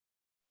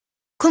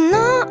こ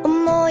の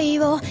想い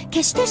を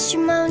消してし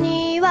まう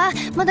には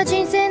まだ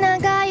人生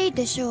長い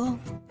でしょう。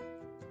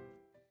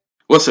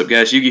 What's up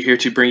guys, Yugi here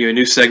to bring you a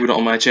new segment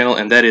on my channel,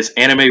 and that is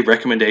anime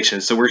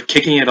recommendations. So we're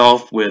kicking it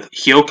off with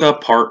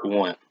Hyouka Part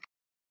 1.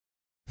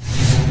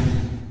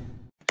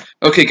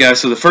 Okay guys,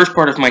 so the first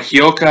part of my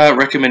Hyouka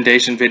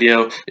recommendation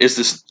video is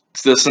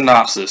the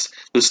synopsis.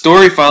 The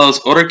story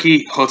follows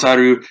Oraki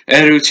Hotaru,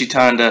 Eru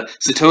Chitanda,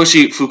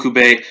 Satoshi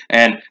Fukube,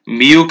 and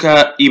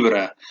Miyuka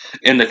Ibara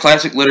in the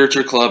Classic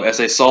Literature Club as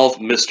they solve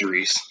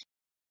mysteries.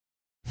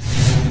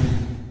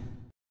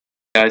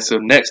 Guys, so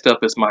next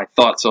up is my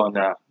thoughts on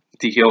the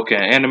Hyouka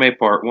anime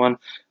part 1.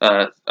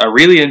 I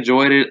really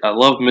enjoyed it. I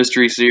love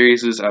mystery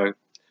series. It's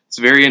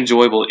very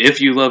enjoyable if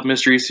you love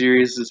mystery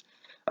series.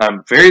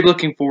 I'm very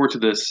looking forward to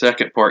the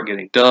second part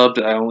getting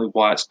dubbed. I only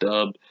watched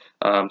dubbed.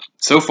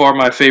 So far,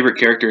 my favorite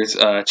character is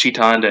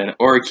Chitanda and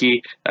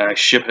Oraki. I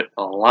ship it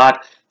a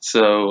lot.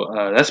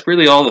 So that's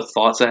really all the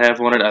thoughts I have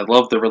on it. I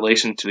love the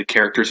relation to the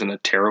characters in the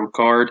tarot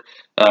card.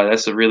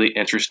 That's a really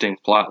interesting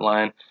plot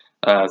line.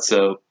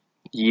 So,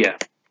 yeah.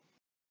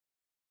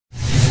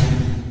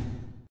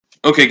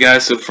 Okay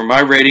guys, so for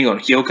my rating on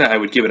Hyouka, I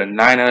would give it a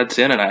 9 out of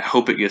 10, and I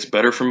hope it gets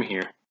better from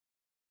here.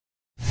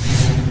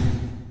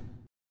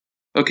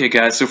 Okay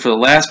guys, so for the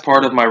last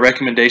part of my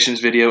recommendations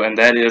video, and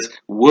that is,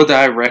 would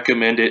I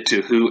recommend it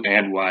to who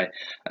and why?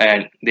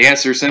 And the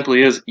answer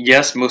simply is,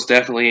 yes, most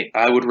definitely,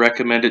 I would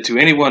recommend it to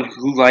anyone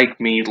who, like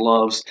me,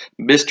 loves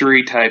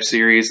mystery type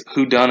series,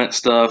 whodunit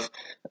stuff,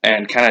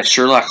 and kind of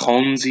Sherlock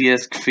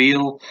Holmes-esque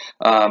feel.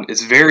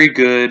 It's very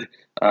good.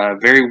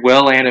 Very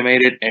well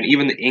animated, and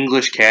even the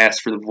English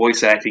cast for the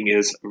voice acting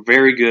is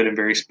very good and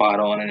very spot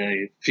on, and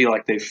I feel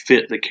like they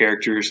fit the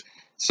characters.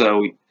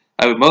 So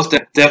I would most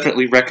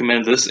definitely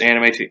recommend this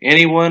anime to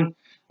anyone,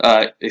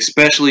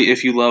 especially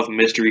if you love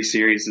mystery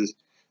series.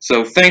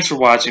 So thanks for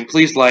watching.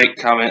 Please like,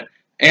 comment,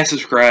 and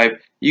subscribe.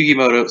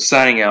 Yugimoto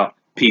signing out.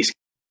 Peace.